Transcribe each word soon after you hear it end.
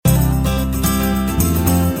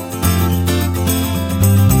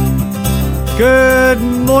Good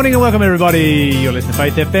morning and welcome everybody. You're listening to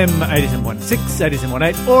Faith FM 87.6,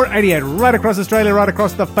 87.8 or 88 right across Australia, right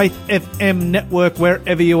across the Faith FM network,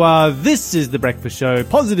 wherever you are. This is The Breakfast Show,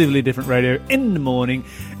 positively different radio in the morning.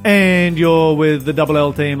 And you're with the Double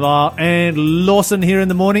L team, La and Lawson here in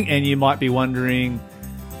the morning. And you might be wondering,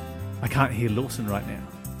 I can't hear Lawson right now.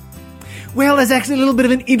 Well, there's actually a little bit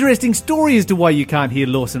of an interesting story as to why you can't hear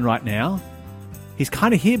Lawson right now. He's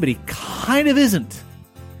kind of here, but he kind of isn't.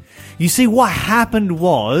 You see, what happened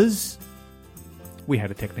was we had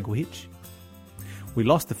a technical hitch. We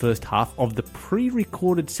lost the first half of the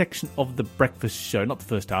pre-recorded section of The Breakfast Show. Not the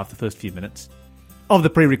first half, the first few minutes of the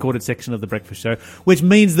pre-recorded section of The Breakfast Show, which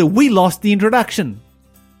means that we lost the introduction.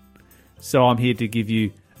 So I'm here to give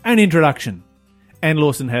you an introduction. And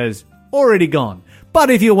Lawson has already gone. But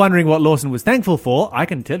if you're wondering what Lawson was thankful for, I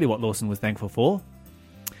can tell you what Lawson was thankful for.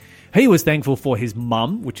 He was thankful for his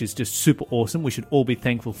mum, which is just super awesome. We should all be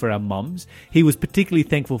thankful for our mums. He was particularly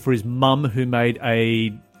thankful for his mum, who made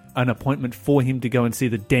an appointment for him to go and see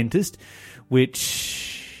the dentist,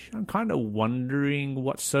 which I'm kind of wondering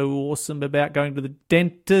what's so awesome about going to the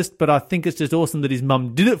dentist, but I think it's just awesome that his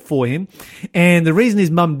mum did it for him. And the reason his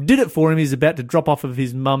mum did it for him is about to drop off of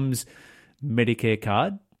his mum's Medicare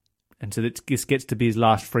card. And so this gets to be his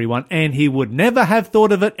last free one. And he would never have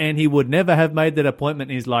thought of it, and he would never have made that appointment.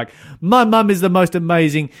 He's like, my mum is the most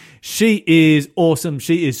amazing. She is awesome.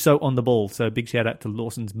 She is so on the ball. So big shout out to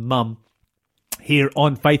Lawson's mum here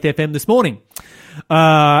on Faith FM this morning.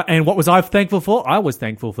 And what was I thankful for? I was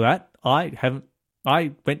thankful for that. I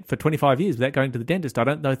went for 25 years without going to the dentist. I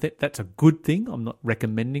don't know if that's a good thing. I'm not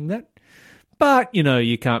recommending that. But, you know,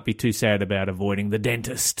 you can't be too sad about avoiding the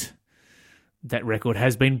dentist. That record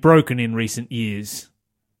has been broken in recent years.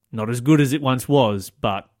 Not as good as it once was,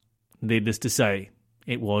 but needless to say,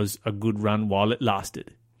 it was a good run while it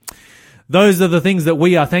lasted. Those are the things that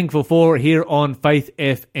we are thankful for here on Faith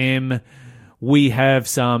FM. We have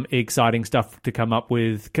some exciting stuff to come up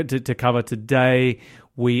with, to cover today.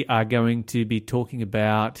 We are going to be talking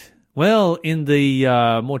about, well, in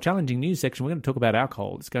the more challenging news section, we're going to talk about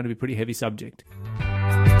alcohol. It's going to be a pretty heavy subject.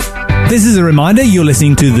 This is a reminder, you're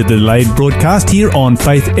listening to the delayed broadcast here on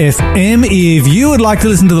Faith FM. If you would like to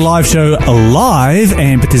listen to the live show live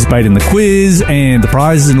and participate in the quiz and the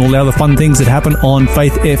prizes and all the other fun things that happen on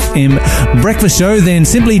Faith FM Breakfast Show, then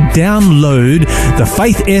simply download the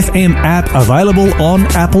Faith FM app, available on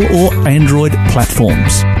Apple or Android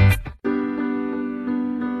platforms.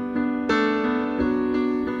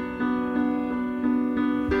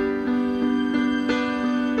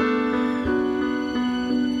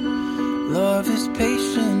 Love is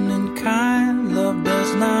patient and kind. Love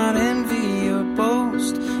does not envy or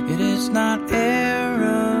boast. It is not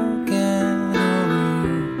arrogant or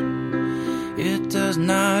rude. It does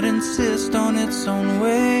not insist on its own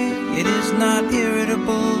way. It is not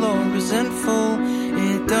irritable or resentful.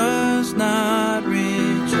 It does not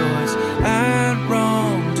rejoice at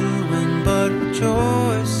wrongdoing, but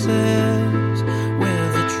rejoices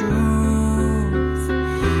with the truth.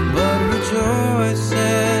 But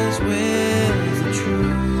rejoices with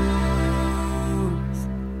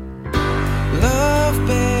love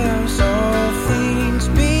bears all things,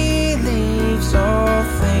 believes all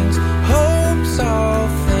things, hopes all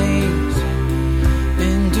things,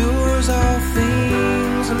 endures all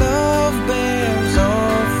things. Love bears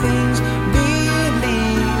all things,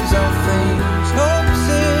 believes all things, hopes,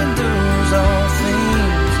 endures all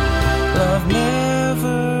things. Love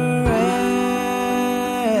never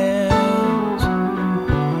ends.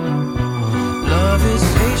 Love is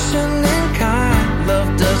patient and kind.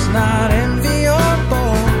 Love does not envy or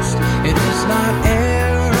boast. It is not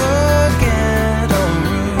arrogant or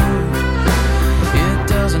rude. It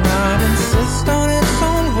does not insist on its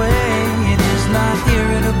own way. It is not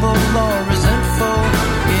irritable or resentful.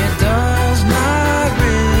 It does not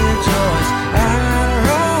rejoice at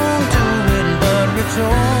wrongdoing, but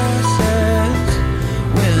rejoices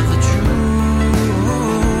with the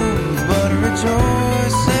truth. But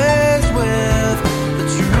rejoices with the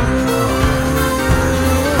truth.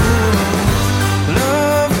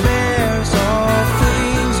 Love bears all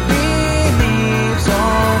things, believes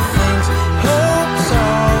all things, hopes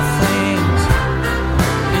all things,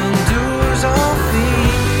 endures all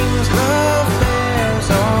things. Love bears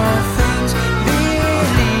all things,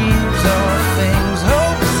 believes all things,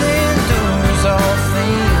 hopes, endures all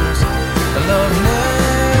things. Love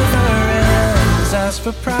never ends. As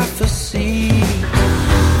for prophecy,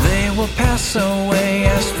 they will pass away.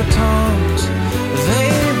 As for tongues,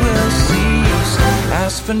 they will cease.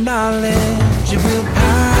 As for knowledge, it will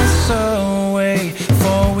pass away.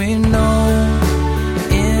 For we know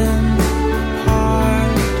in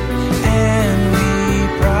part, and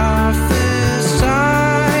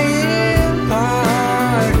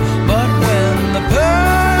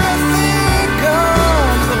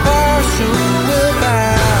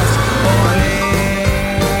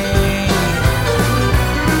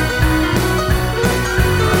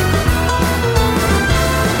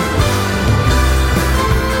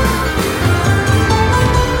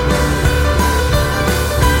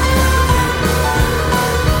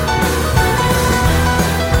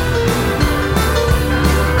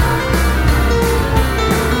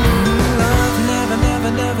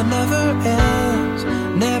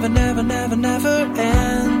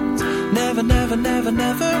never, never, never,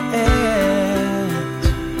 never ends.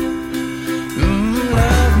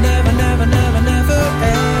 Love never, never, never, never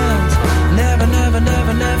ends. Never, never,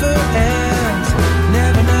 never, never ends.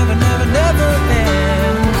 Never, never, never, never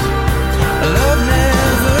ends. Love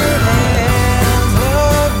never ends.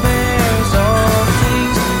 Love bears all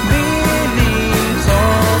things, believes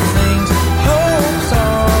all things, hopes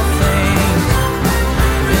all things,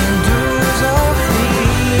 endures all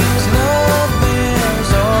things. Love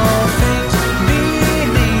bears all things,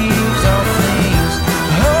 believes all things,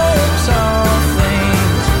 hopes all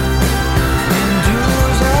things,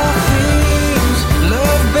 endures all things.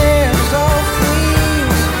 Love bears all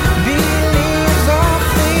things, believes all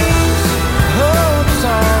things, hopes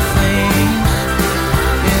all things,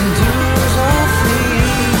 endures all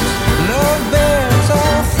things. Love bears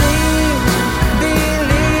all things,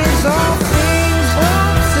 believes all things,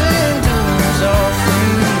 hopes, endures all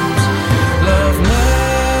things. Love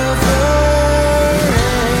never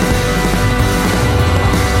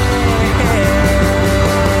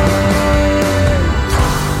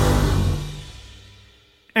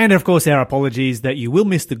And of course, our apologies that you will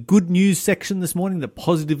miss the good news section this morning, the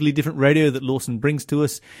positively different radio that Lawson brings to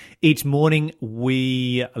us each morning.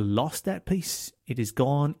 We lost that piece. It is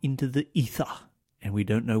gone into the ether, and we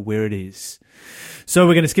don't know where it is. So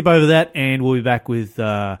we're going to skip over that, and we'll be back with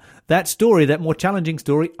that story, that more challenging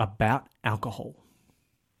story about alcohol.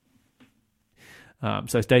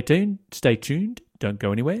 So stay tuned, don't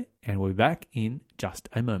go anywhere, and we'll be back in just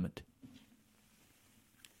a moment.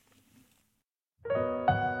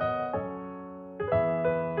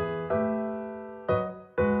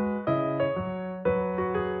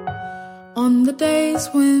 On the days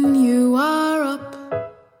when you are up,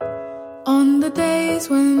 on the days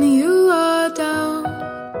when you are down,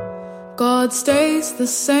 God stays the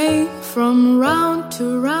same from round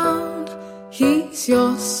to round. He's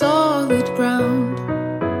your solid ground.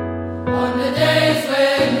 On the days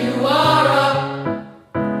when you are up,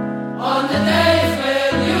 on the days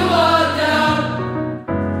when you are down,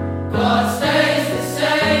 God stays the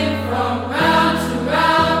same from round to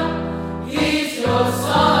round. He's your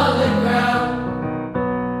solid ground.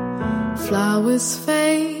 Flowers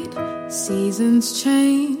fade, seasons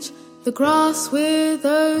change, the grass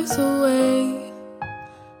withers away,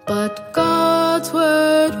 but God's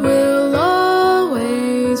word will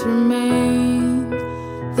always remain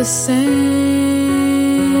the same.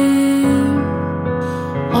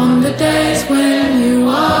 On the days when you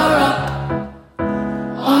are up,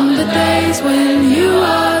 on the days when you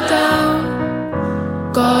are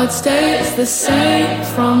down, God stays the same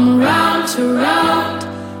from round to round.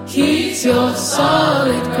 He's your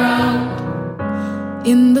solid ground.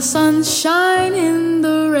 In the sunshine, in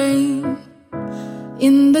the rain,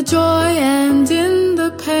 in the joy and in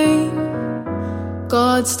the pain,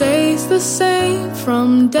 God stays the same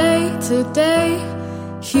from day to day.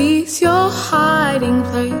 He's your hiding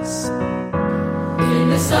place. In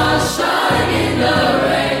the sunshine, in the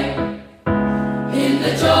rain, in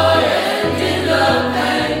the joy and in the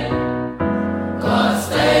pain, God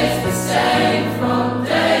stays the same from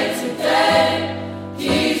day to day.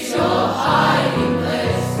 He's your hiding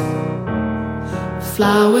place.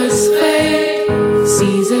 Flowers fade,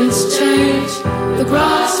 seasons change, the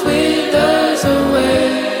grass withers away,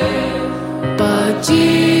 but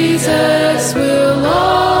Jesus will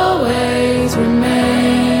always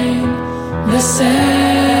remain the same.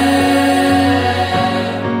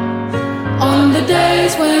 On the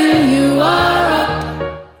days when you are up,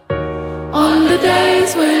 on the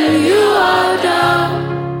days when you are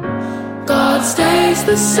down, God stays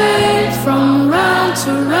the same from round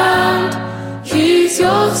to round. He's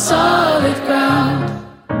your solid ground.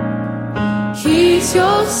 He's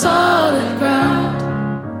your solid ground.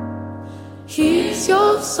 He's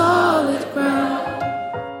your solid ground.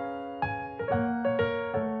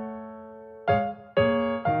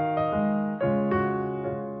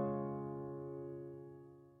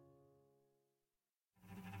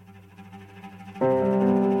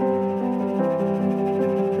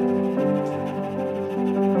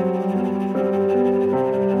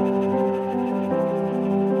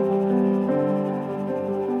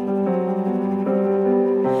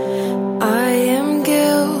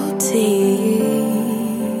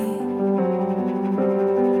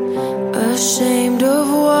 Ashamed of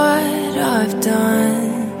what I've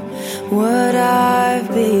done, what I've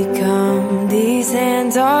become. These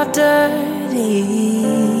hands are dirty.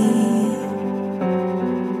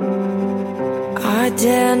 I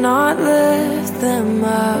dare not lift them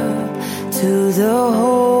up to the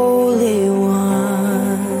Holy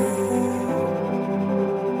One.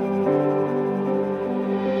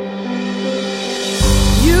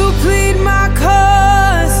 You plead my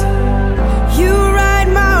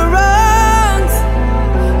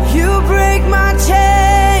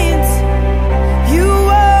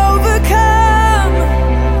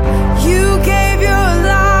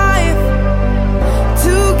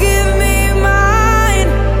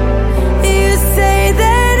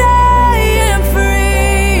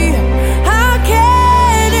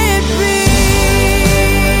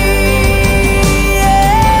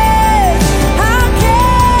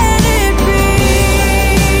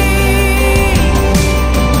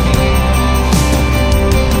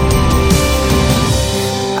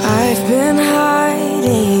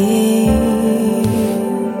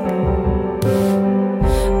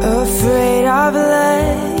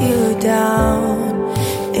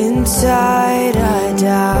inside I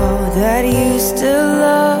doubt that you still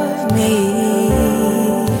love me,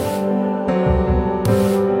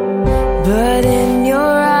 but in your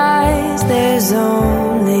eyes there's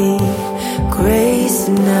only grace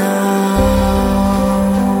now.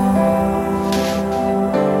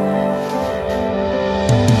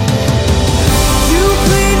 You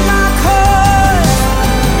plead my cause,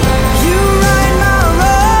 you right my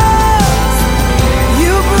wrongs,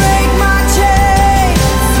 you break my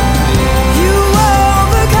chains, you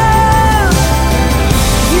overcome,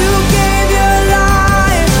 you gave your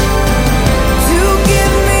life to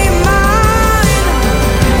give me mine.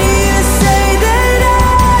 You say that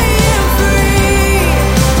I am free.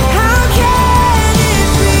 How can it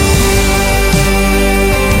be?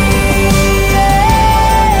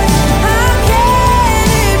 How can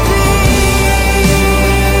it be?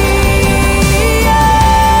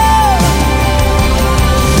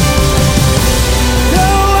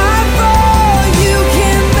 Though I fall, you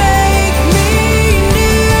can make me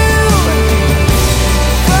new.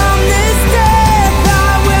 From this death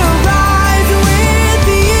I will rise with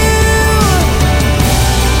you.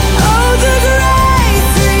 Oh, the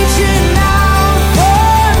grace reaching out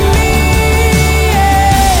for me.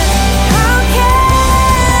 How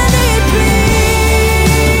can it be?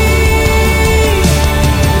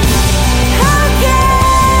 How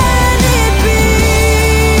can it be?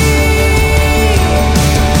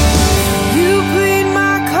 You plead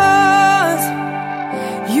my cause,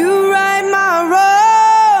 you right my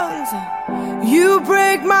wrongs, you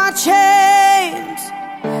break my chains,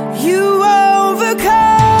 you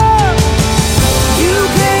overcome, you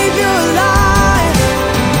gave your life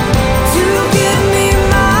to give me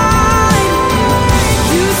mine.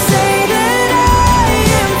 You say that I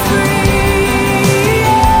am free.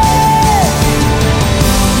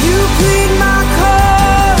 You plead my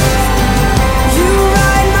cause, you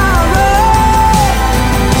right my wrongs,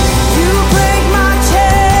 you break my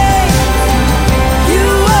chains, you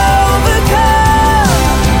overcome,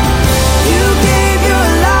 you gave your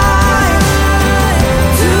life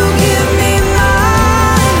to give me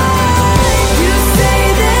mine. You say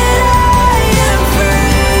that I am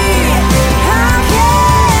free. How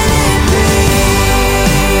can it be?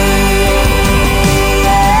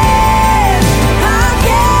 How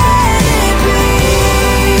can it be?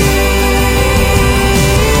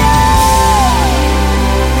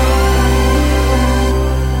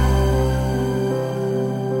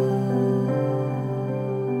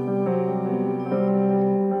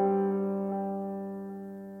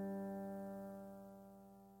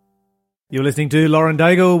 You're listening to Lauren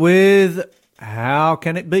Daigle with How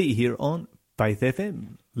Can It Be here on Faith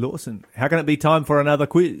FM. Lawson, how can it be time for another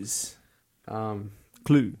quiz?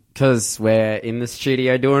 Clue. Because we're in the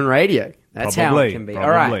studio doing radio. That's how Probably, it can be. probably.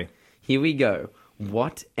 All right, here we go.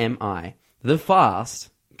 What am I? The fast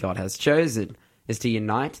God has chosen is to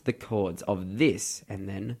unite the chords of this and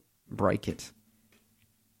then break it.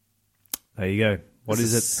 There you go. What This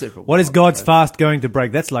is is it? super What is wild, God's though. fast going to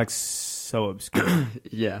break? That's like so obscure,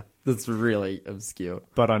 Yeah, that's really obscure.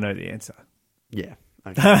 but I know the answer. Yeah.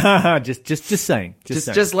 Okay. just saying.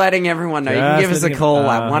 Just letting everyone know. You can Just give us a letting call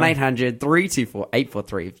everyone- at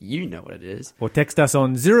 1-800-324-843 if you know what it is. Or text us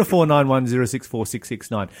on 0491 064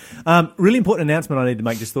 669. Really important announcement I need to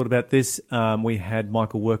make. Just thought about this. We had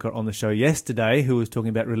Michael Worker on the show yesterday who was talking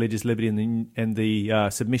about religious liberty and the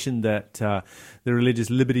submission that the Religious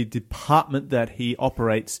Liberty Department that he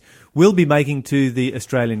operates will be making to the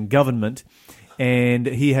Australian government. And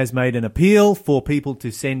he has made an appeal for people to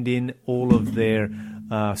send in all of their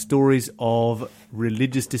stories of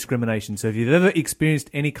religious discrimination. So if you've ever experienced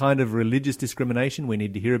any kind of religious discrimination, we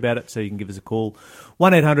need to hear about it. So you can give us a call,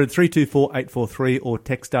 1-800-324-843, or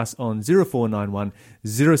text us on 0491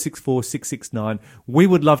 064 669. We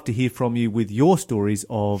would love to hear from you with your stories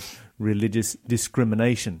of religious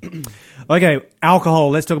discrimination. Okay, alcohol.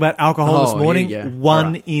 Let's talk about alcohol this Oh, morning. here you go. One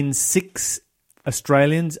All right. in 6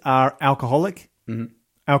 Australians are alcoholic.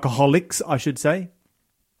 Alcoholics, I should say.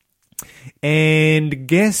 And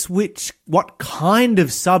guess what kind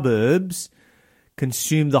of suburbs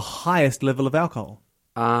consume the highest level of alcohol?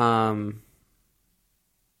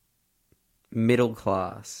 Middle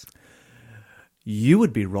class. You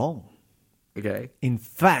would be wrong. Okay. In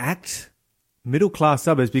fact, middle class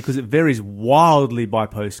suburbs, because it varies wildly by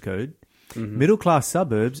postcode, middle class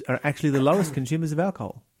suburbs are actually the lowest consumers of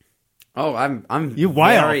alcohol. Oh, I'm You're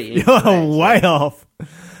way off. very You're incorrect. way off.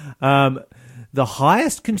 The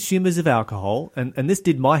highest consumers of alcohol, and this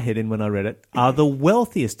did my head in when I read it, are the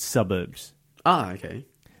wealthiest suburbs. Ah, okay.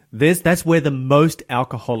 That's where the most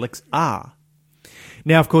alcoholics are.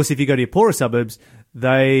 Now, of course, if you go to your poorer suburbs,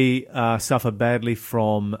 they suffer badly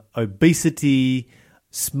from obesity,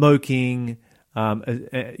 smoking,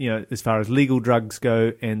 as far as legal drugs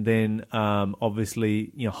go, and then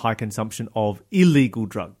obviously high consumption of illegal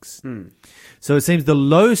drugs. So it seems the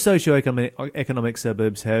low socioeconomic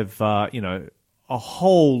suburbs have a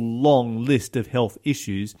whole long list of health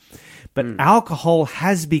issues, but alcohol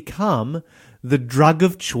has become the drug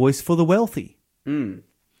of choice for the wealthy.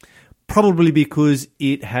 Probably because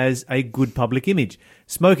it has a good public image.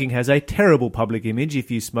 Smoking has a terrible public image.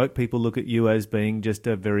 If you smoke, people look at you as being just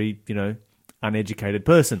a very, uneducated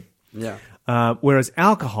person. Yeah. Whereas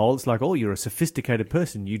alcohol, it's like, oh, you're a sophisticated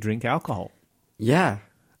person. You drink alcohol. Yeah.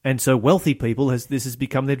 And so wealthy people, this has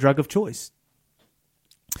become their drug of choice.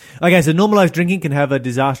 Okay, so normalized drinking can have a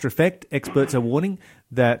disaster effect. Experts are warning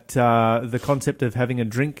that the concept of having a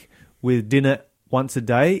drink with dinner once a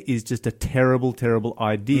day is just a terrible, terrible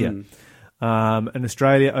idea. And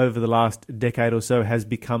Australia, over the last decade or so, has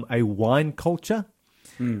become a wine culture.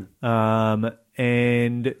 And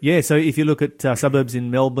yeah, so if you look at suburbs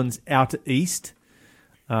in Melbourne's outer east,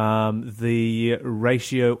 the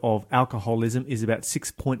ratio of alcoholism is about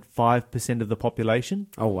 6.5% of the population.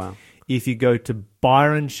 Oh, wow. If you go to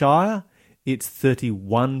Byron Shire, it's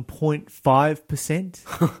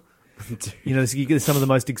 31.5%. So you get some of the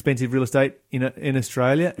most expensive real estate in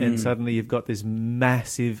Australia, and suddenly you've got this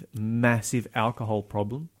massive, massive alcohol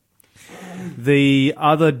problem. The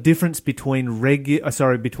other difference between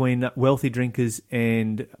between wealthy drinkers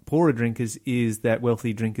and poorer drinkers is that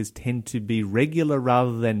wealthy drinkers tend to be regular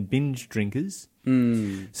rather than binge drinkers.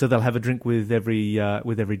 So they'll have a drink with every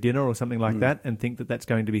dinner or something like that, and think that that's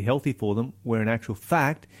going to be healthy for them. Where in actual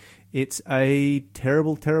fact, it's a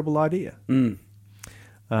terrible, terrible idea.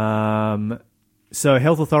 So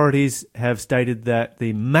health authorities have stated that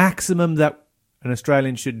the maximum that an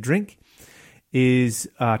Australian should drink is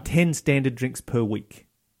 10 standard drinks per week.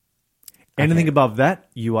 Anything above that,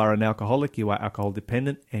 you are an alcoholic, you are alcohol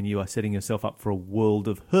dependent, and you are setting yourself up for a world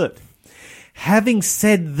of hurt. Having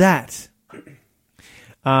said that,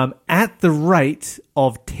 at the rate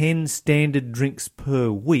of 10 standard drinks per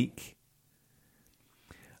week,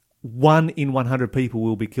 1 in 100 people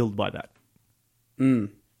will be killed by that.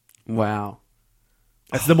 Wow.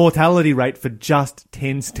 That's the mortality rate for just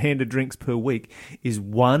 10 standard drinks per week, is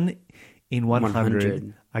 1 in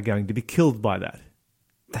 100 are going to be killed by that.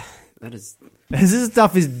 That is... This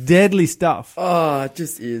stuff is deadly stuff. Oh, it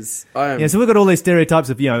just is. So we've got all these stereotypes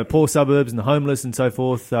of, the poor suburbs and the homeless and so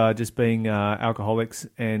forth, just being alcoholics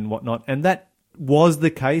and whatnot. And that was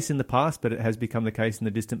the case in the past, but it has become the case in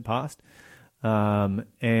the distant past.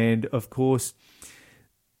 And of course,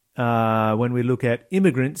 when we look at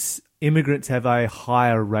immigrants have a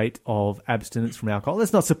higher rate of abstinence from alcohol.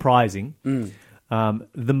 That's not surprising.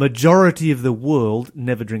 The majority of the world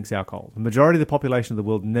never drinks alcohol. The majority of the population of the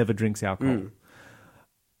world never drinks alcohol.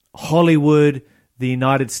 Hollywood, the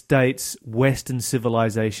United States, Western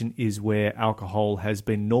civilization is where alcohol has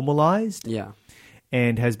been normalized. Yeah.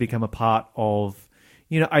 And has become a part of,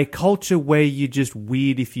 a culture where you're just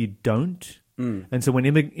weird if you don't. And so when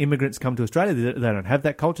immigrants come to Australia, they don't have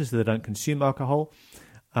that culture, so they don't consume alcohol.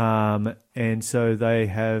 And so they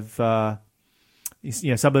have,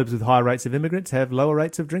 suburbs with higher rates of immigrants have lower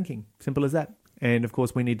rates of drinking. Simple as that. And of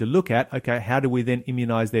course, we need to look at, okay, how do we then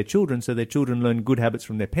immunize their children so their children learn good habits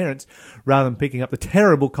from their parents rather than picking up the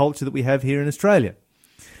terrible culture that we have here in Australia?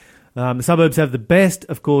 The suburbs have the best,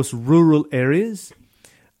 of course, rural areas.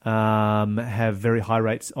 Have very high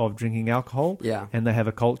rates of drinking alcohol. Yeah. And they have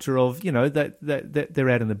a culture of, that they're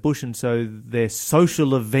out in the bush, and so their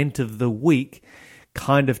social event of the week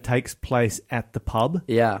kind of takes place at the pub.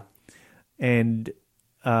 Yeah. And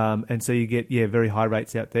so you get, very high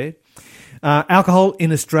rates out there. Alcohol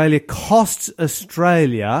in Australia costs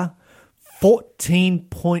Australia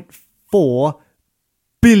 $14.4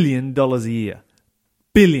 billion a year.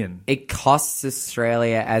 Billion. It costs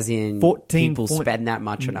Australia, as in people spend that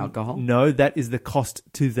much on alcohol? No, that is the cost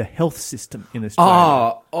to the health system in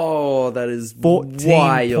Australia. Oh, that is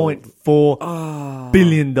 $14.4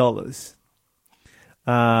 billion.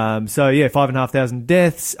 So, 5,500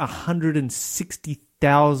 deaths,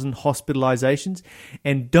 160,000 hospitalizations,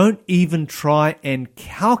 and don't even try and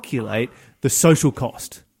calculate the social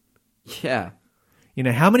cost. Yeah.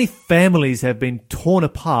 How many families have been torn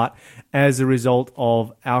apart as a result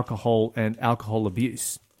of alcohol and alcohol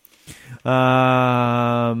abuse? Okay,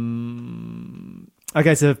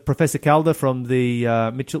 so Professor Calder from the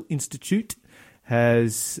Mitchell Institute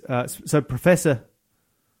has... Anyway,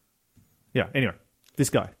 this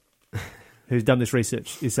guy who's done this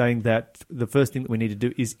research, is saying that the first thing that we need to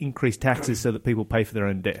do is increase taxes so that people pay for their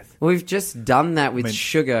own death. We've just done that with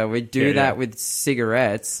sugar. We do that with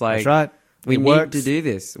cigarettes. Like, That's right. We It need works. to do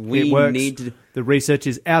this. It We works. need to. The research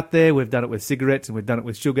is out there. We've done it with cigarettes and we've done it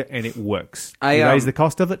with sugar, and it works. I, You raise the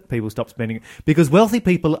cost of it, people stop spending it. Because wealthy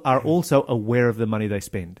people are also aware of the money they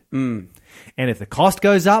spend. And if the cost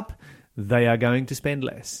goes up, they are going to spend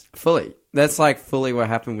less. Fully. That's like fully what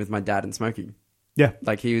happened with my dad and smoking. Yeah.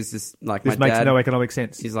 Like he was just like This my makes dad. no economic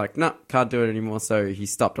sense. He's like, no, can't do it anymore. So he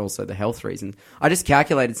stopped. Also, the health reason. I just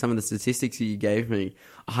calculated some of the statistics that you gave me.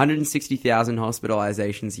 160,000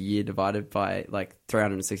 hospitalizations a year divided by like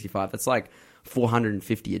 365. That's like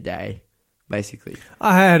 450 a day, basically.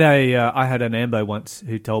 I had an Ambo once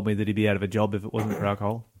who told me that he'd be out of a job if it wasn't for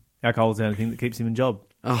alcohol. Alcohol's the only thing that keeps him in job.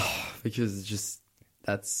 Oh, because it's just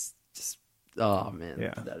that's just man,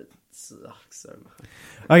 Yeah. that sucks so much.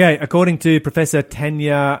 Okay, according to Professor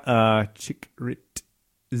Tanya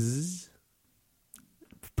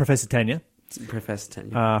Professor Tanya Professor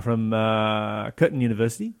Tanya. from Curtin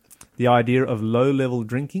University, the idea of low-level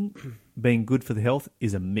drinking being good for the health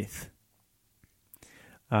is a myth.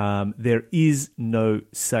 There is no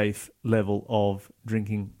safe level of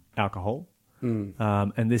drinking alcohol.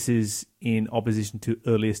 And this is in opposition to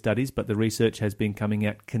earlier studies, but the research has been coming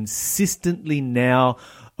out consistently now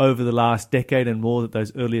over the last decade and more that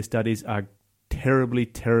those earlier studies are terribly,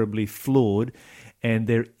 terribly flawed, and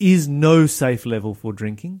there is no safe level for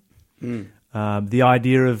drinking. The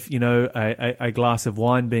idea of, a glass of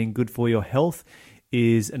wine being good for your health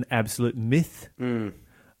is an absolute myth.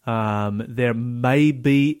 There may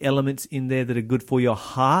be elements in there that are good for your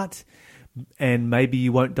heart, and maybe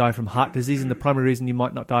you won't die from heart disease. And the primary reason you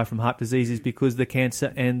might not die from heart disease is because the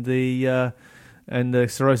cancer and the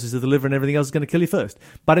cirrhosis of the liver and everything else is going to kill you first.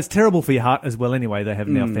 But it's terrible for your heart as well anyway, they have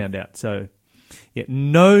now found out. So, yeah,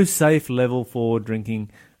 no safe level for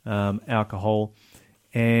drinking alcohol.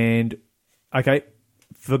 And, okay,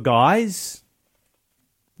 for guys,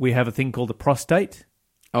 we have a thing called the prostate.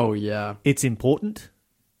 Oh yeah. It's important.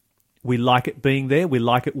 We like it being there. We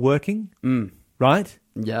like it working. Right?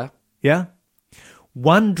 Yeah. Yeah?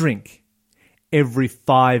 One drink every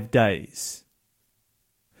 5 days.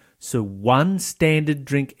 So one standard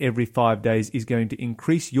drink every 5 days is going to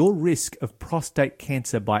increase your risk of prostate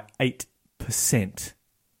cancer by 8%.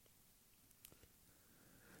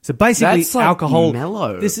 So basically, That's like alcohol.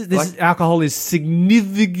 mellow. Alcohol is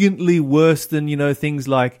significantly worse than things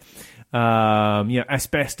like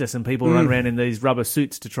asbestos, and people run around in these rubber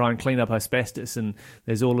suits to try and clean up asbestos, and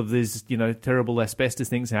there's all of these terrible asbestos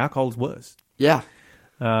things. Alcohol's worse. Yeah.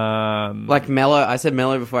 Like mellow. I said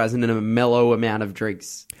mellow before, as in a mellow amount of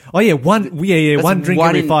drinks. Oh yeah, one drink one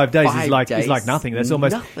every in 5 days 5 is like days. nothing. That's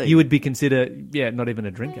almost Nothing. you would be considered not even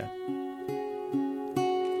a drinker.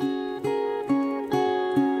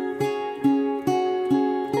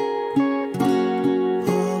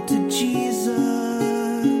 All to Jesus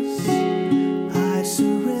I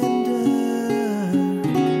surrender,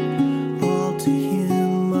 all to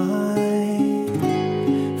Him I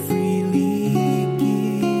freely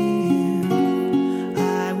give.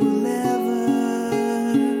 I will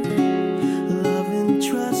ever love and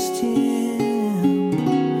trust Him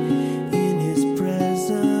in His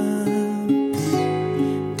presence,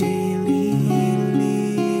 daily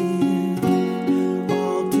live.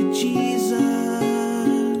 All to Jesus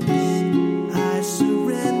I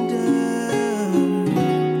surrender,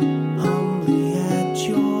 humbly at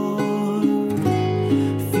your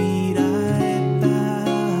feet I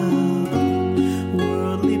bow.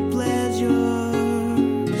 Worldly pleasures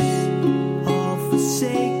all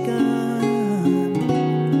forsaken,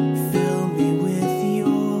 fill me with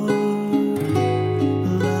your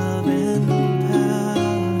love and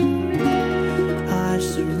power. I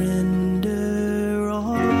surrender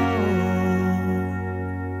all.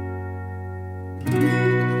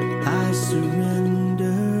 I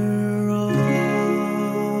surrender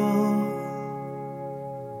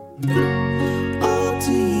all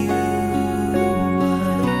to you, my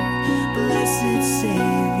blessed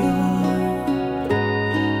Savior.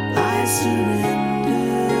 I surrender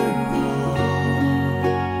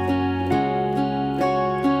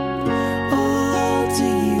all to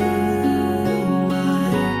you,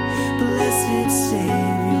 my blessed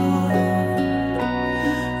Savior.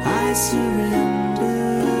 I surrender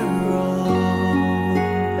all.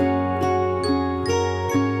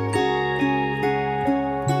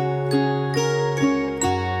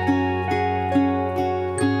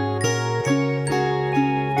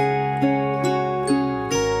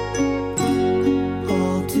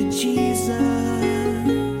 All to Jesus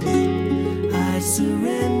I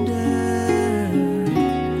surrender,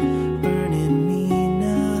 burning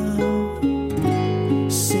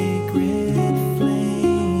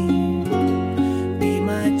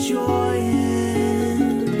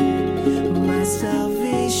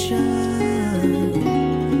salvation.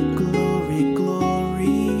 Glory,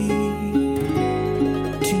 glory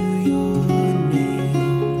to your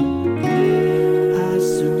name. I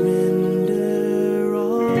surrender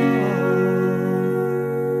all.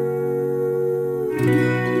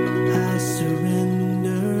 I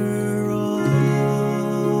surrender all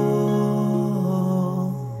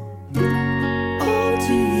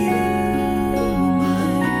to you,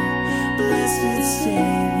 my blessed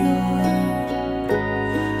Savior.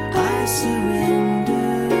 I surrender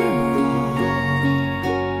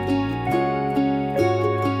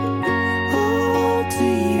all to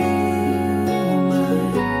you, my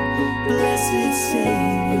blessed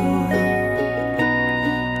Savior.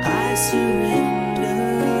 I surrender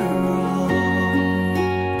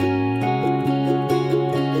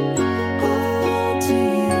all to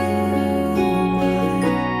you,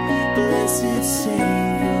 my blessed Savior.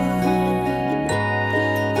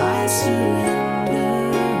 I surrender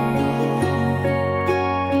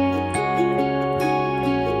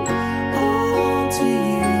all to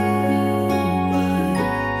you,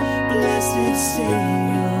 my blessed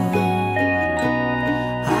Savior.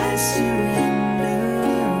 I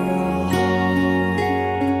surrender all.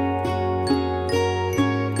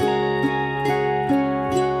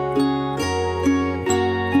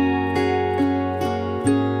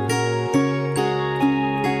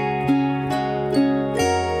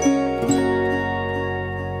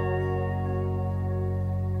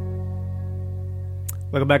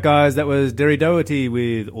 Welcome back, guys. That was Derry Doherty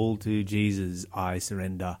with All to Jesus, I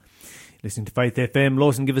Surrender. Listening to Faith FM.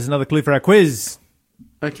 Lawson, give us another clue for our quiz.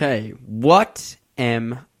 Okay, what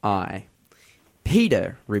am I?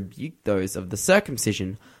 Peter rebuked those of the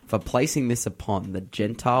circumcision for placing this upon the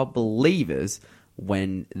Gentile believers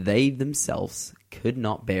when they themselves could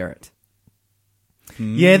not bear it.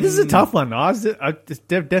 Yeah, this is a tough one. It's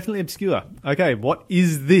definitely obscure. Okay, what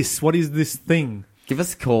is this? What is this thing? Give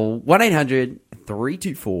us a call,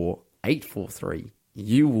 1-800-324-843.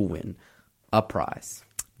 You will win a prize.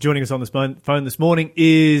 Joining us on the phone this morning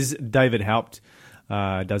is David Haupt.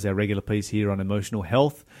 Does our regular piece here on emotional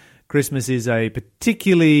health. Christmas is a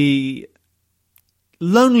particularly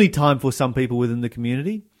lonely time for some people within the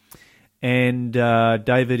community. And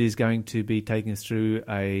David is going to be taking us through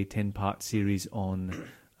a 10-part series on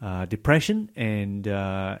depression and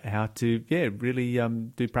how to, really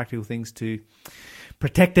do practical things to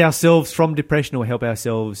protect ourselves from depression or help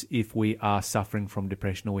ourselves if we are suffering from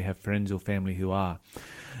depression or we have friends or family who are.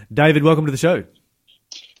 David, welcome to the show.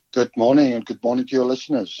 Good morning, and good morning to your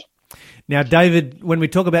listeners. Now, David, when we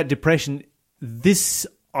talk about depression, this,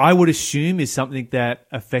 I would assume, is something that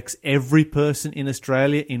affects every person in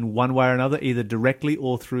Australia in one way or another, either directly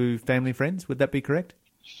or through family friends. Would that be correct?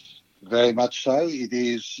 Very much so. It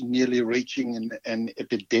is nearly reaching an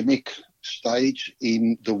epidemic stage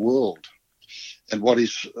in the world. And what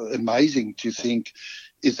is amazing to think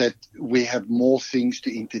is that we have more things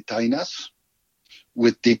to entertain us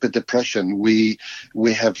with deeper depression. We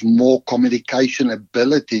have more communication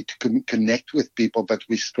ability to connect with people, but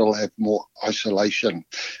we still have more isolation.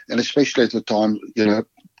 And especially at the time,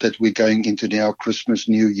 that we're going into now Christmas,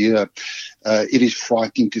 New Year, it is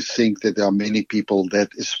frightening to think that there are many people that,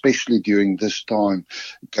 especially during this time,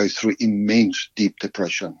 go through immense deep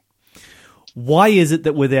depression. Why is it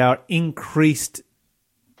that with our increased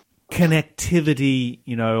connectivity,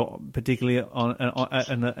 particularly on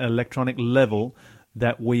an electronic level,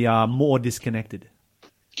 that we are more disconnected?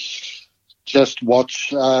 Just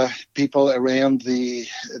watch people around the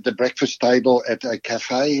breakfast table at a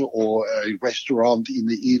cafe or a restaurant in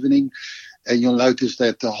the evening, and you'll notice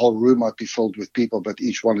that the whole room might be filled with people, but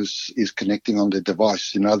each one is connecting on their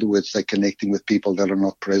device. In other words, they're connecting with people that are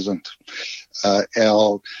not present.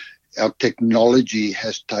 Our technology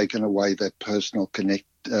has taken away that personal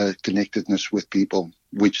connectedness with people,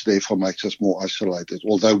 which therefore makes us more isolated.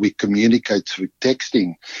 Although we communicate through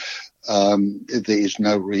texting, there is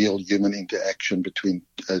no real human interaction between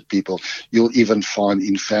people. You'll even find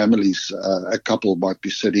in families, a couple might be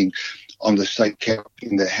sitting on the same couch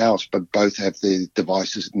in their house, but both have their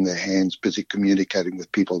devices in their hands, busy communicating with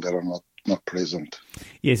people that are not present.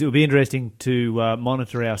 Yes, it would be interesting to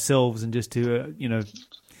monitor ourselves and just to,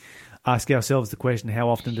 ask ourselves the question, how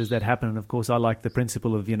often does that happen? And of course, I like the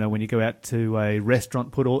principle of, when you go out to a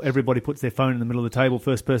restaurant, everybody puts their phone in the middle of the table,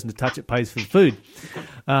 first person to touch it pays for the food.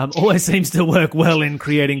 Always seems to work well in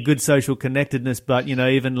creating good social connectedness. But,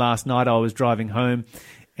 even last night I was driving home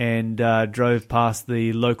and drove past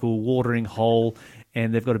the local watering hole,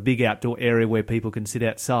 and they've got a big outdoor area where people can sit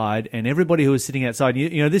outside, and everybody who was sitting outside,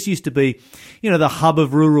 this used to be, the hub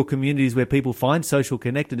of rural communities where people find social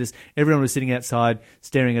connectedness. Everyone was sitting outside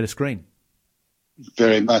staring at a screen.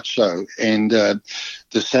 Very much so. And the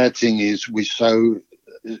sad thing is we're so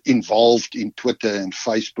involved in Twitter and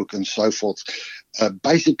Facebook and so forth,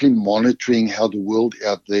 basically monitoring how the world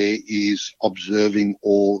out there is observing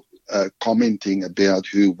or commenting about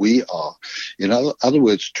who we are. In other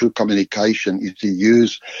words, true communication is to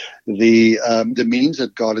use the means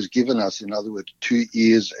that God has given us. In other words, 2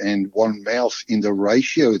 ears and 1 mouth in the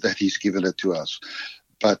ratio that He's given it to us.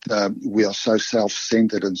 But we are so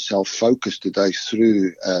self-centered and self-focused today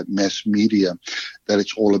through mass media that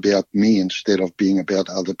it's all about me instead of being about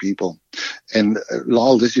other people. And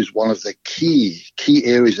Lyle, this is one of the key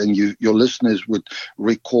areas, and your listeners would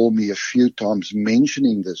recall me a few times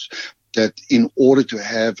mentioning this, that in order to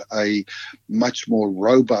have a much more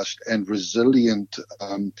robust and resilient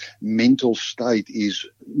mental state is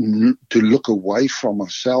to look away from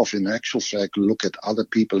myself, in actual fact, look at other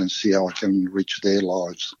people and see how I can enrich their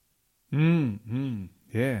lives.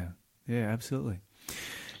 Yeah, absolutely.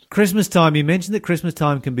 Christmas time, you mentioned that Christmas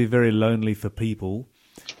time can be very lonely for people.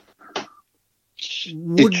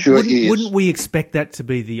 It sure is. Wouldn't we expect that to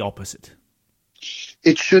be the opposite?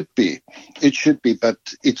 It should be. It should be, but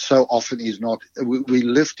it so often is not. We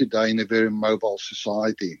live today in a very mobile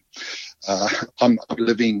society. I'm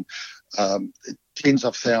living tens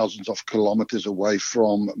of thousands of kilometers away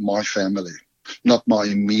from my family, not my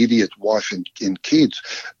immediate wife and kids,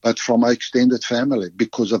 but from my extended family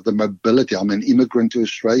because of the mobility. I'm an immigrant to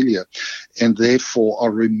Australia, and therefore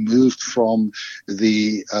are removed from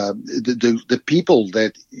the people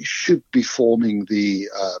that should be forming the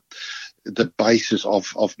basis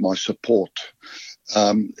of my support.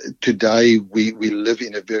 Today we live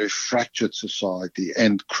in a very fractured society,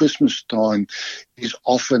 and Christmas time is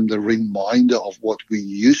often the reminder of what we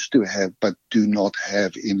used to have but do not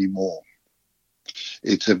have anymore.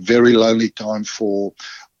 It's a very lonely time for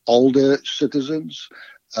older citizens.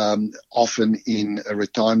 Often in a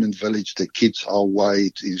retirement village, the kids are away.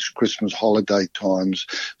 It is Christmas holiday times,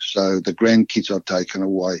 so the grandkids are taken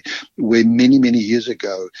away. Where many, many years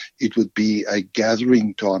ago, it would be a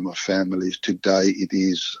gathering time of families. Today, it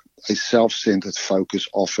is a self-centered focus,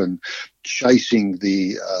 often chasing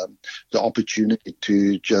the opportunity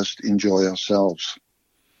to just enjoy ourselves.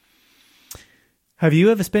 Have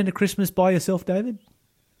you ever spent a Christmas by yourself, David?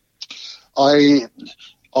 Well,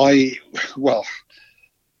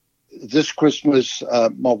 this Christmas,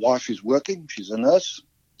 my wife is working. She's a nurse.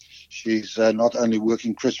 She's not only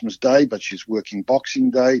working Christmas Day, but she's working Boxing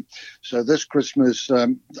Day. So this Christmas,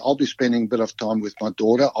 I'll be spending a bit of time with my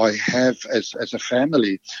daughter. I have, as a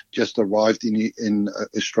family, just arrived in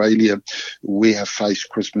Australia. We have faced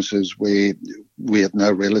Christmases where we had no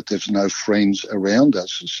relatives, no friends around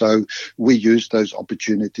us. So we use those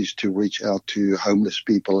opportunities to reach out to homeless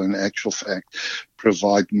people, and in actual fact,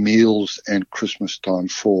 provide meals and Christmas time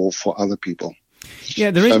for other people.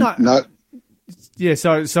 Yeah, the reason Yeah,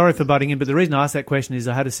 sorry for butting in, but the reason I asked that question is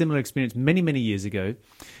I had a similar experience many, many years ago.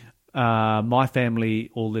 My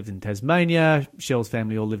family all lived in Tasmania. Shell's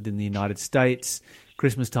family all lived in the United States.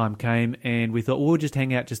 Christmas time came, and we thought, well, we'll just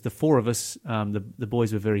hang out, just the four of us. The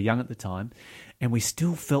boys were very young at the time, and we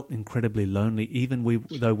still felt incredibly lonely, even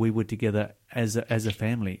though we were together as a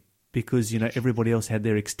family, because everybody else had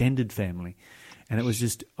their extended family. And it was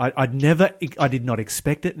just, I did not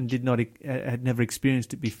expect it, and had never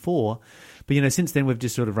experienced it before. But, since then we've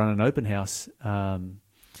just sort of run an open house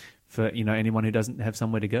for, anyone who doesn't have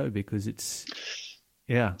somewhere to go, because it's,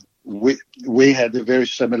 yeah. We had a very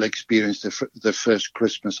similar experience the first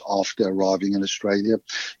Christmas after arriving in Australia,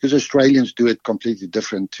 because Australians do it completely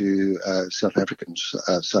different to South Africans.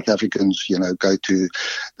 South Africans, go to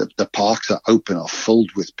the parks are open, are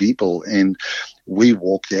filled with people, and we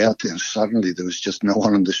walked out and suddenly there was just no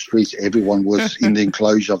one on the streets. Everyone was in the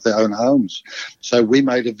enclosure of their own homes. So we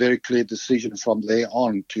made a very clear decision from there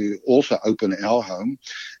on to also open our home,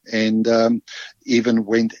 and even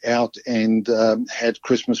went out and had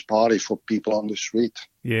Christmas party for people on the street.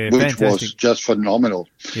 Yeah, which fantastic. was just phenomenal.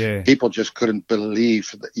 Yeah. People just couldn't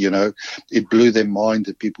believe that, it blew their mind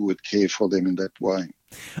that people would care for them in that way.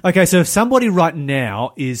 Okay, so if somebody right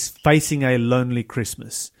now is facing a lonely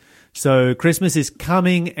Christmas, so Christmas is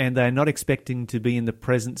coming and they're not expecting to be in the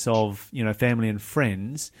presence of, family and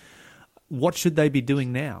friends, what should they be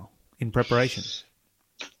doing now in preparation?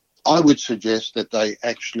 I would suggest that they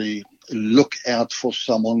actually look out for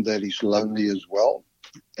someone that is lonely as well,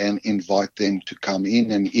 and invite them to come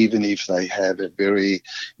in. And even if they have a very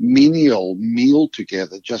menial meal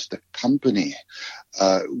together, just the company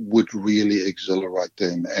would really exhilarate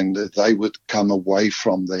them, and they would come away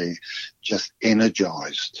from there just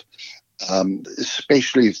energized.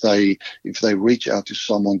 Especially if they reach out to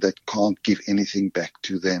someone that can't give anything back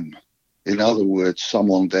to them. In other words,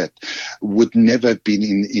 someone that would never have been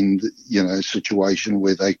in a situation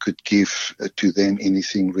where they could give to them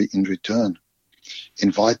anything in return.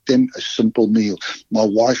 Invite them a simple meal. My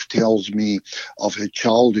wife tells me of her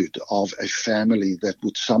childhood, of a family that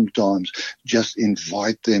would sometimes just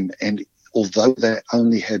invite them, and although they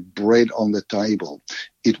only had bread on the table,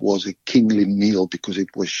 it was a kingly meal because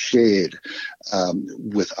it was shared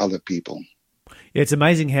with other people. Yeah, it's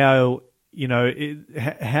amazing how,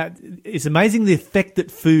 it's amazing the effect that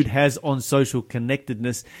food has on social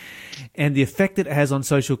connectedness, and the effect that it has on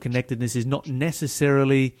social connectedness is not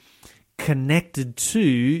necessarily connected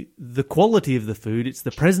to the quality of the food. It's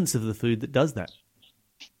the presence of the food that does that.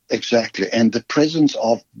 Exactly. And the presence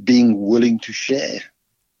of being willing to share,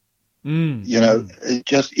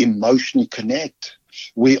 just emotionally connect.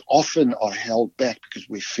 We often are held back because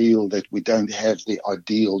we feel that we don't have the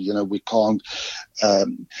ideal, we can't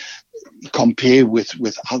compare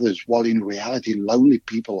with others, while in reality, lonely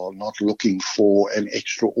people are not looking for an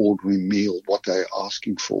extraordinary meal. What they're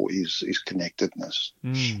asking for is connectedness.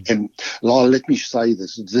 And Lyle, let me say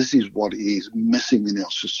this is what is missing in our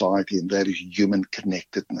society, and that is human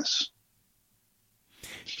connectedness.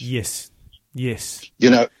 Yes.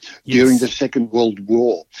 During the Second World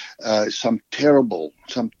War, some terrible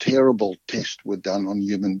tests were done on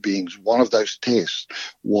human beings. One of those tests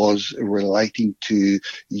was relating to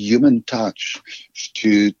human touch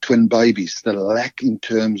to twin babies, the lack in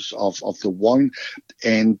terms of the one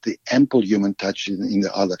and the ample human touch in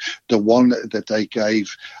the other. The one that they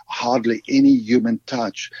gave hardly any human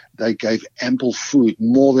touch, they gave ample food,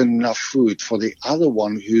 more than enough food. For the other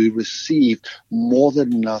one who received more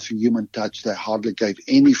than enough human touch, they hardly gave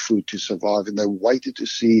any food to survive, and they waited to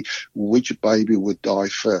see which baby would die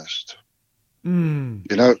first. You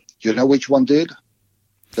know which one did?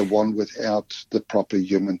 The one without the proper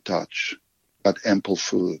human touch, but ample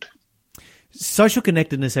food. Social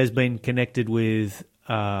connectedness has been connected with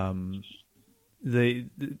as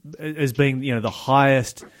being the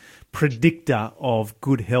highest predictor of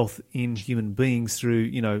good health in human beings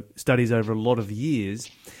through studies over a lot of years.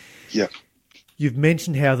 Yeah. You've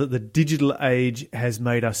mentioned how that the digital age has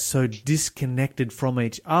made us so disconnected from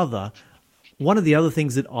each other. One of the other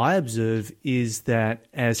things that I observe is that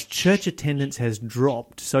as church attendance has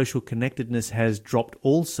dropped, social connectedness has dropped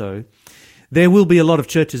also. There will be a lot of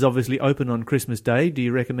churches obviously open on Christmas Day. Do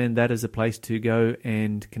you recommend that as a place to go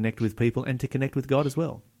and connect with people and to connect with God as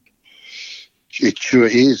well? It sure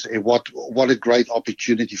is. What a great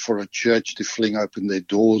opportunity for a church to fling open their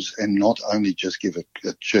doors and not only just give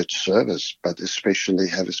a church service, but especially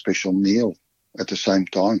have a special meal at the same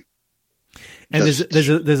time. And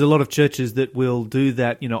there's a lot of churches that will do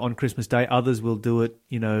that, on Christmas Day. Others will do it,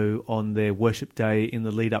 on their worship day in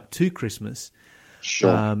the lead up to Christmas.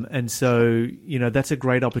 Sure. And so, that's a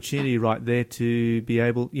great opportunity right there to be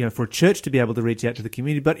able, for a church to be able to reach out to the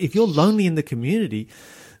community. But if you're lonely in the community,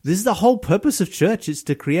 this is the whole purpose of church. It's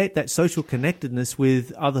to create that social connectedness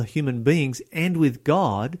with other human beings and with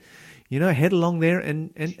God. Head along there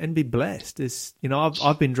and be blessed.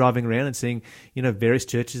 I've been driving around and seeing, various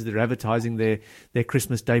churches that are advertising their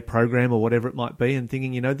Christmas Day program or whatever it might be, and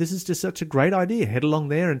thinking, this is just such a great idea. Head along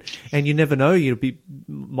there, and you never know,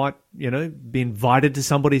 might be invited to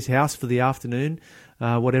somebody's house for the afternoon,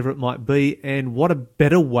 whatever it might be. And what a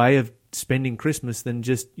better way of spending Christmas than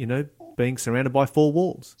just being surrounded by four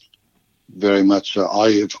walls. Very much so.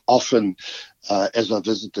 I have often, as I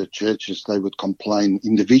visited churches,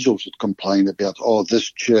 individuals would complain about,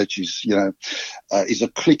 this church is a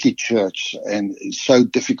cliquey church and it's so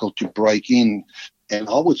difficult to break in. And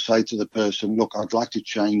I would say to the person, look, I'd like to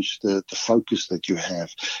change the focus that you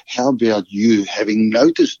have. How about you, having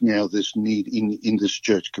noticed now this need in this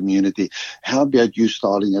church community, how about you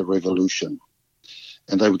starting a revolution?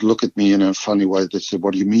 And they would look at me in a funny way. They said,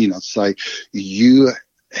 what do you mean? I'd say, you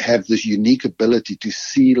have this unique ability to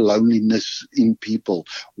see loneliness in people.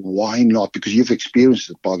 Why not? Because you've experienced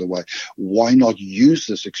it, by the way. Why not use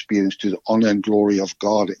this experience to the honor and glory of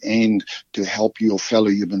God and to help your fellow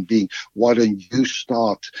human being? Why don't you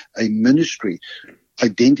start a ministry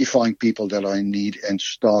identifying people that I need and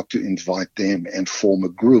start to invite them and form a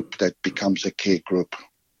group that becomes a care group?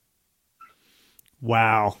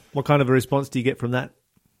 Wow. What kind of a response do you get from that?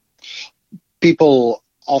 People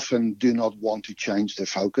often do not want to change their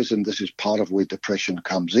focus, and this is part of where depression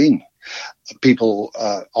comes in. People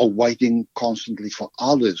are waiting constantly for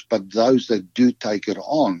others, but those that do take it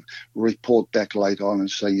on report back later on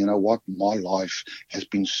and say, you know what, my life has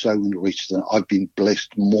been so enriched and I've been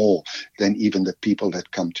blessed more than even the people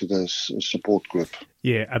that come to this support group.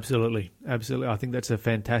 Yeah, absolutely. Absolutely. I think that's a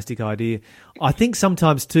fantastic idea. I think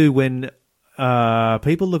sometimes too when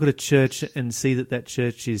people look at a church and see that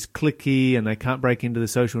church is cliquey and they can't break into the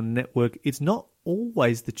social network, it's not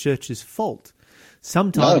always the church's fault.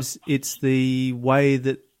 Sometimes it's the way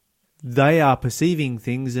that they are perceiving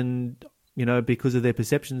things, and because of their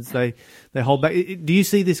perceptions, they hold back. Do you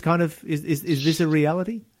see this kind of is this a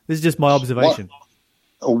reality? This is just my observation.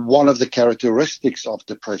 One of the characteristics of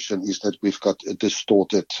depression is that we've got a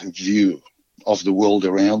distorted view of the world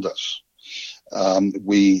around us.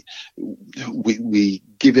 We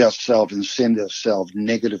give ourselves and send ourselves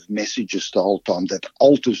negative messages the whole time that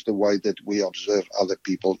alters the way that we observe other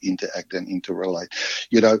people interact and interrelate.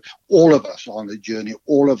 All of us are on a journey.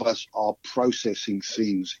 All of us are processing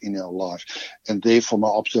things in our life. And therefore, my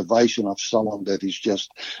observation of someone that is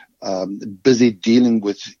just busy dealing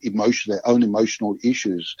with their own emotional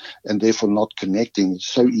issues and therefore not connecting, it's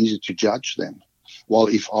so easy to judge them. Well,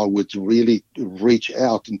 if I would really reach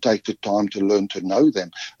out and take the time to learn to know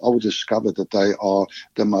them, I would discover that they are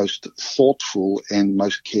the most thoughtful and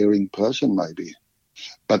most caring person maybe.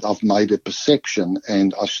 But I've made a perception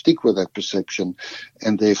and I stick with that perception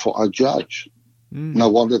and therefore I judge. No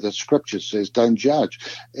wonder that scripture says don't judge.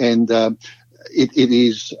 And it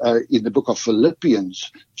is in the book of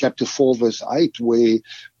Philippians, chapter 4, verse 8, where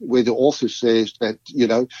the author says that,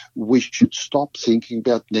 we should stop thinking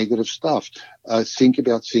about negative stuff. Think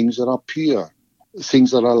about things that are pure,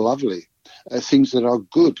 things that are lovely, things that are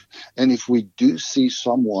good. And if we do see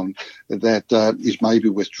someone that is maybe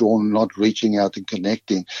withdrawn, not reaching out and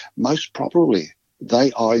connecting, most probably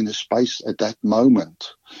they are in a space at that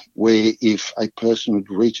moment where if a person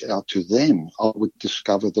would reach out to them, I would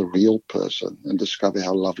discover the real person and discover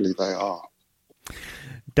how lovely they are.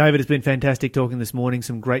 David, it's been fantastic talking this morning.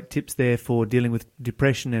 Some great tips there for dealing with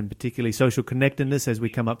depression and particularly social connectedness as we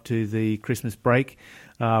come up to the Christmas break.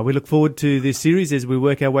 We look forward to this series as we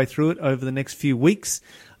work our way through it over the next few weeks.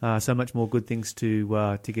 So much more good things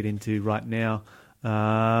to get into right now.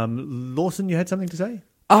 Lawson, you had something to say?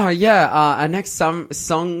 Oh, yeah. Our next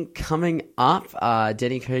song coming up,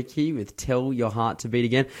 Denny Koki with Tell Your Heart to Beat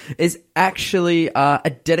Again, is actually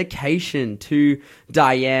a dedication to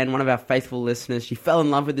Diane, one of our faithful listeners. She fell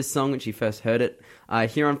in love with this song when she first heard it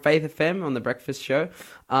here on Faith FM on the Breakfast Show.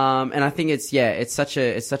 And I think it's such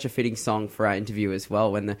a fitting song for our interview as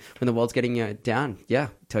well when the world's getting down. Yeah,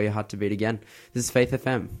 Tell Your Heart to Beat Again. This is Faith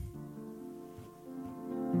FM.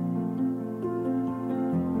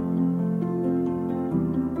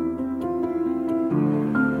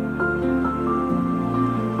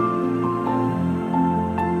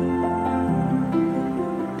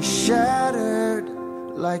 Shattered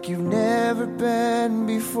like you've never been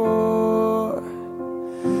before.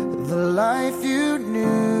 The life you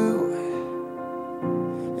knew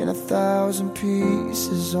in 1,000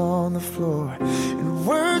 pieces on the floor. And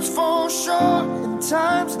words fall short in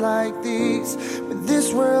times like these, when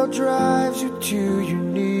this world drives you to your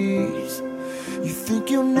knees. You think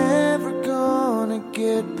you're never gonna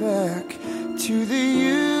get back to the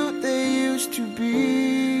you they used to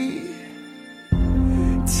be.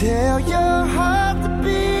 Tell your heart to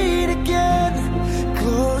beat again.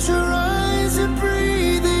 Close your eyes and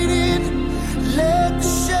breathe it in. Let the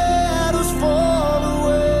shadows fall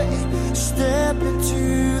away. Step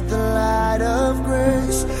into the light of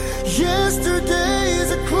grace. Yesterday's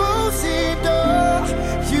a closing door.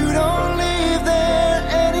 You don't live there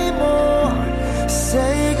anymore.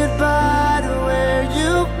 Say goodbye to where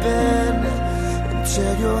you've been and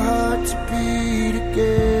tell your heart to beat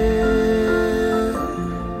again.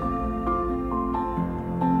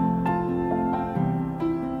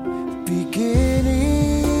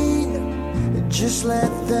 Just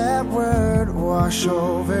let that word wash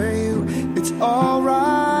over you. It's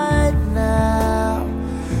alright now.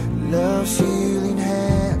 Love's healing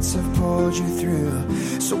hands have pulled you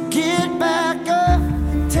through. So get back up,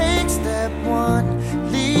 take step one.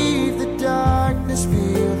 Leave the darkness,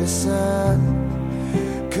 feel the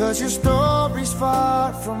sun. 'Cause your story's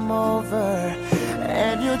far from over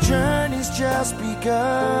and your journey's just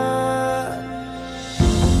begun.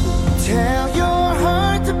 Tell your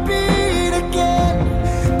heart to beat again.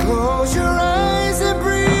 Close your eyes and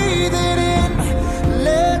breathe it in.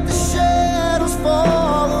 Let the shadows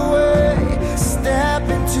fall away. Step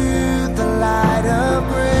into the light of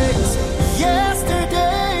grace.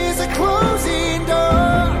 Yesterday's a closing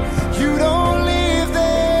door. You don't live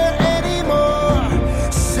there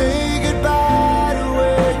anymore. Say goodbye to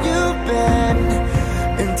where you've been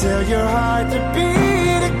and tell your heart to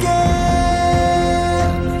beat again.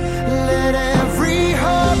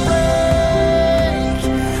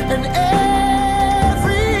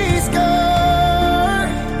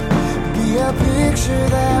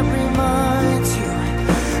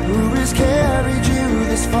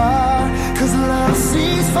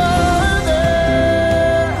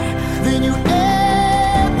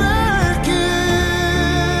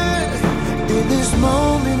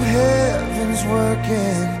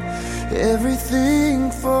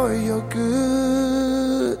 for your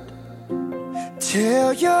good.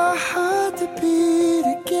 Tell your heart to beat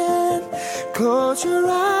again. Close your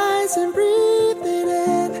eyes and breathe it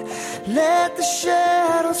in. Let the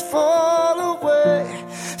shadows fall away.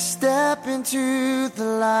 Step into the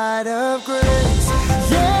light of grace.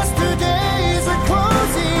 Yesterday's a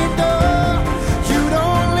closing door. You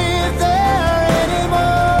don't live there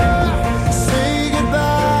anymore. Say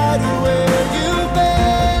goodbye to where you've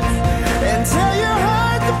been and tell your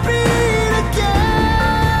heart to beat again.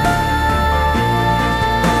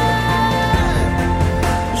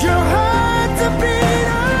 Your heart to beat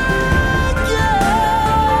again.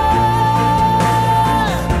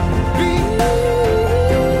 Beat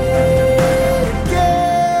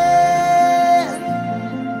again.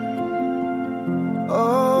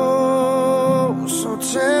 Oh, so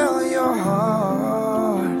tell your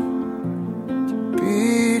heart to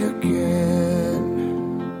beat again.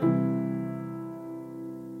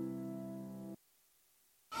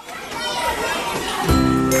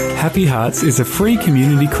 Happy Hearts is a free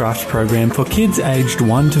community craft program for kids aged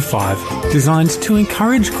 1 to 5, designed to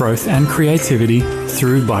encourage growth and creativity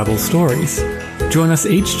through Bible stories. Join us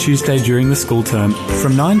each Tuesday during the school term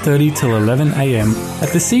from 9:30 till 11 a.m. at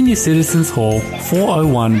the Senior Citizens Hall,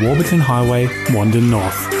 401 Warburton Highway, Wandon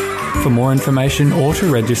North. For more information or to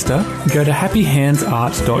register, go to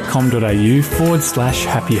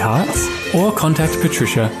happyhandsart.com.au/happyhearts or contact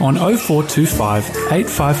Patricia on 0425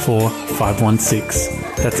 854 516.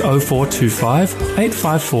 That's 0425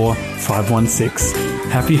 854 516.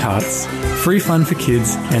 Happy Hearts. Free fun for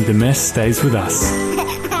kids, and the mess stays with us.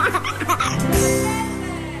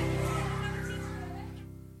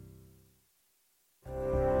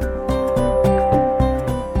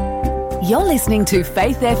 You're listening to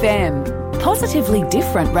Faith FM, positively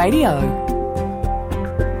different radio.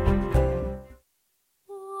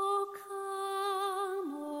 Oh,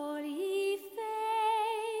 come, all ye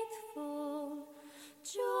faithful,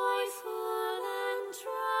 joyful and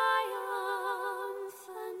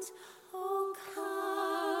triumphant. Oh,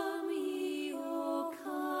 come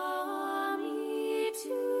ye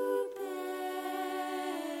to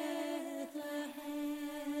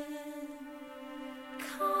Bethlehem.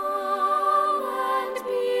 Come and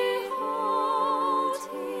behold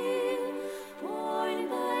him,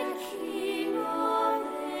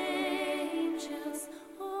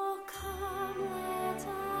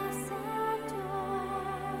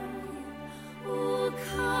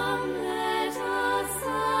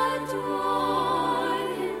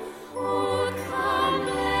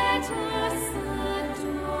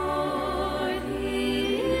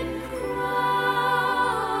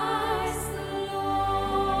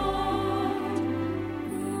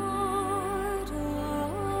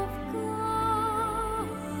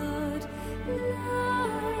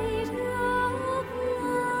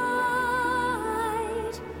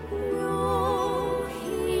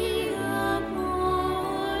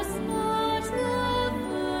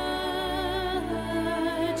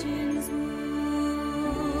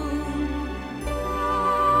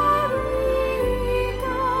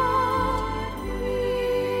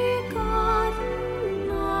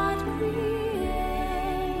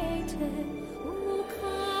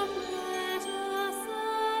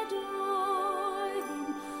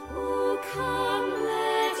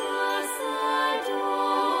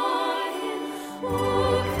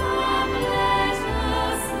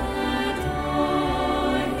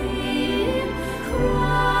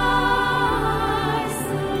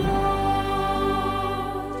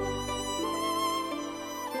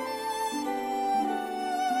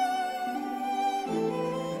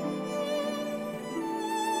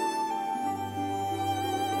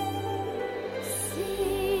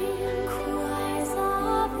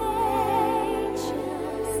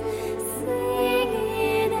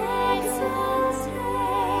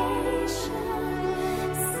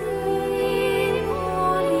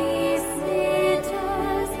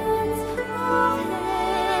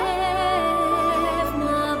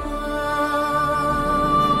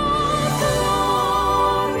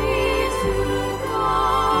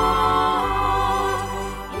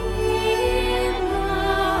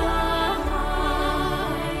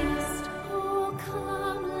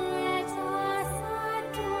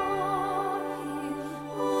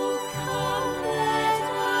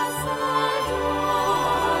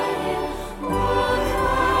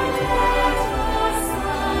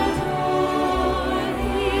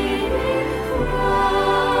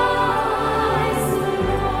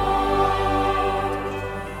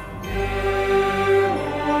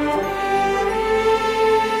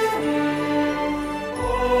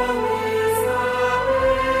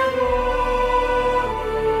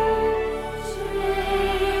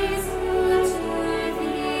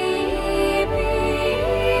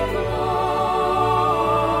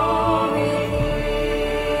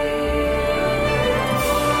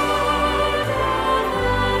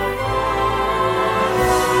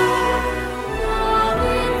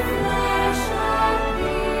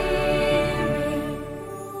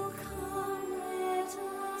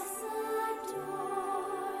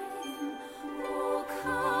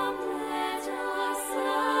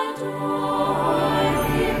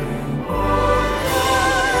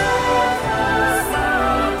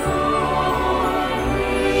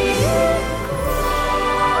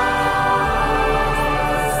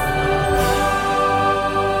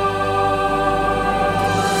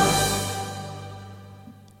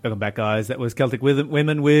 Welcome back, guys. That was Celtic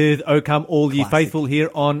Women with O Come All Ye Faithful here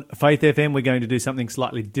on Faith FM. We're going to do something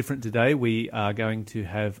slightly different today. We are going to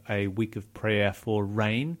have a week of prayer for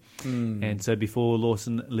rain. And so before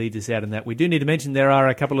Lawson leads us out in that, we do need to mention there are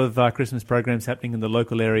a couple of Christmas programs happening in the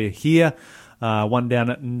local area here. One down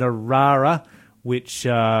at Narara, which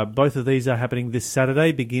both of these are happening this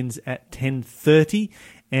Saturday, begins at 10:30.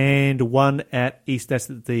 And one at East, that's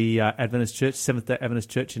at the Adventist Church, Seventh-day Adventist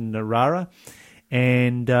Church in Narara.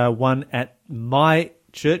 And one at my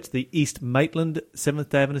church, the East Maitland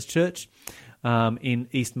Seventh-day Adventist Church in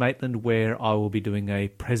East Maitland, where I will be doing a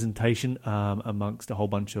presentation amongst a whole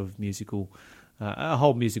bunch of a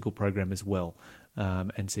whole musical program as well.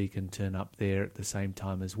 And so you can turn up there at the same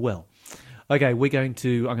time as well. Okay, I'm going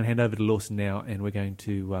to hand over to Lawson now, and we're going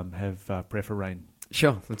to have prayer for rain.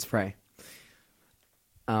 Sure, let's pray.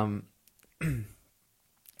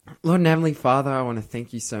 Lord and Heavenly Father, I want to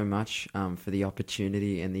thank you so much for the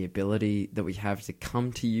opportunity and the ability that we have to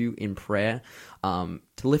come to you in prayer, to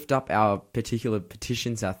lift up our particular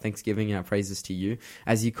petitions, our thanksgiving and our praises to you,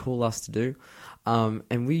 as you call us to do.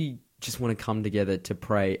 And we just want to come together to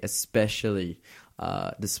pray, especially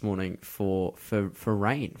this morning for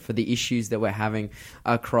rain, for the issues that we're having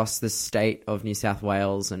across the state of New South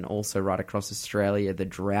Wales and also right across Australia, the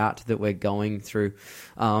drought that we're going through.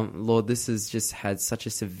 Lord, this has just had such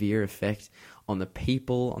a severe effect on the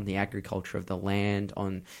people, on the agriculture of the land,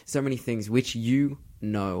 on so many things which you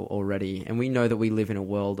know already. And we know that we live in a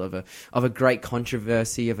world of a great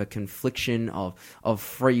controversy, of a confliction, of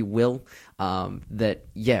free will,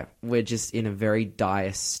 we're just in a very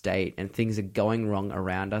dire state and things are going wrong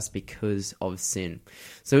around us because of sin.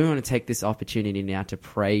 So we want to take this opportunity now to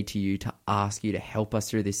pray to you, to ask you to help us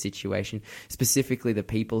through this situation, specifically the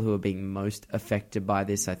people who are being most affected by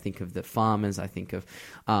this. I think of the farmers, I think of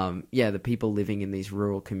the people living in these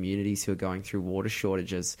rural communities who are going through water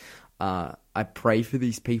shortages. I pray for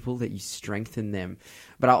these people that you strengthen them.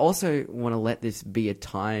 But I also want to let this be a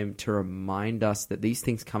time to remind us that these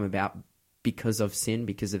things come about because of sin,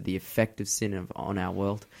 because of the effect of sin on our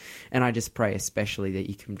world. And I just pray especially that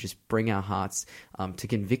you can just bring our hearts to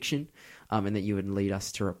conviction, and that you would lead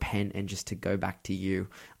us to repent and just to go back to you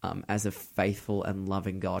as a faithful and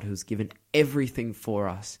loving God who's given everything for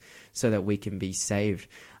us so that we can be saved.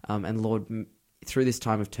 And Lord, through this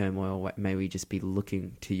time of turmoil, may we just be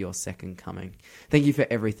looking to your second coming. Thank you for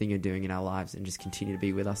everything you're doing in our lives, and just continue to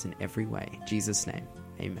be with us in every way. In Jesus' name,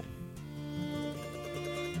 amen.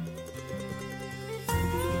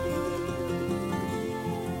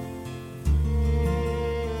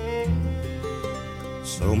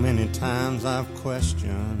 So many times I've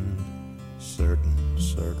questioned certain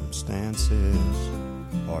circumstances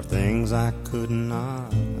or things I could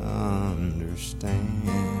not understand.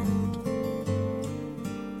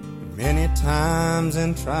 Many times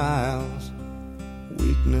in trials,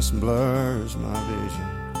 weakness blurs my vision,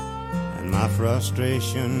 and my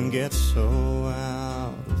frustration gets so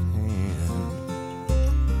out of hand.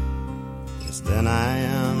 Yes, then I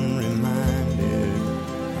am reminded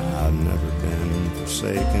I've never been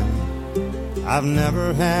forsaken. I've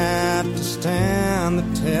never had to stand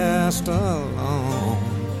the test alone.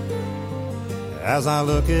 As I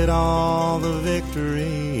look at all the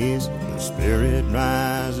victories, the Spirit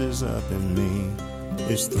rises up in me.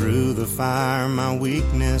 It's through the fire my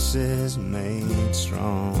weakness is made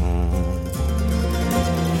strong.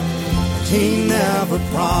 He never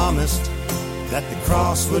promised that the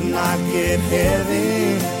cross would not get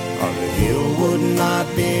heavy, or the hill would not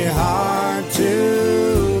be hard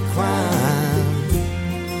to climb.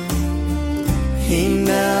 He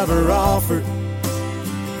never offered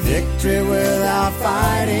victory without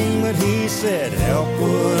fighting, but he said help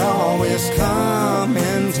would always come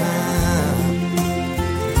in time.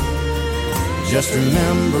 Just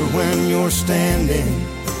remember when you're standing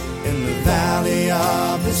in the valley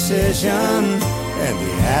of decision and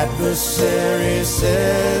the adversary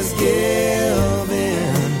says give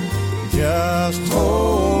in, just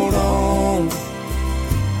hold on.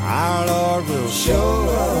 Our Lord will show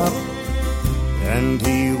up, and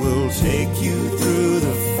he will take you through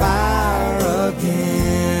the fire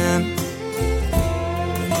again.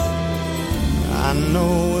 I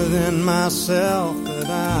know within myself that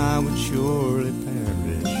I would surely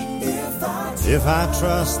perish if I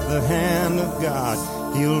trust the hand of God.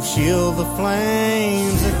 He'll shield the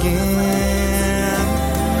flames again.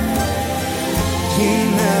 He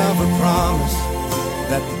never promised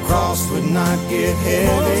that the cross would not get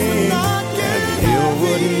heavy, and the hill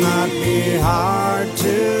would not be hard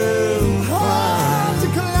to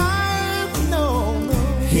climb. No.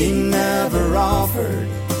 He never offered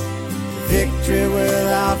victory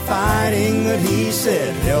without fighting that he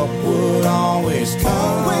said help would always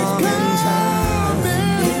come in time.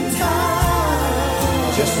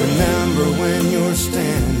 Just remember when you're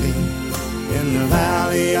standing in the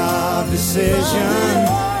valley of decision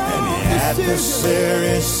and the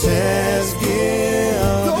adversary says give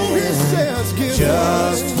in,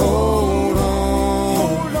 just hold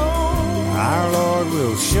on. Our Lord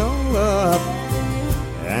will show up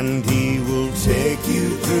and he will take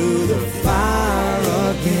you through the fire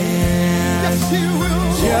again. Yes, he will.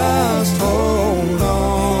 Just hold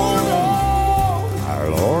on. Our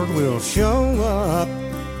Lord will show up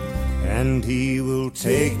and he will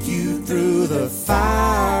take you through the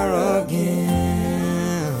fire again.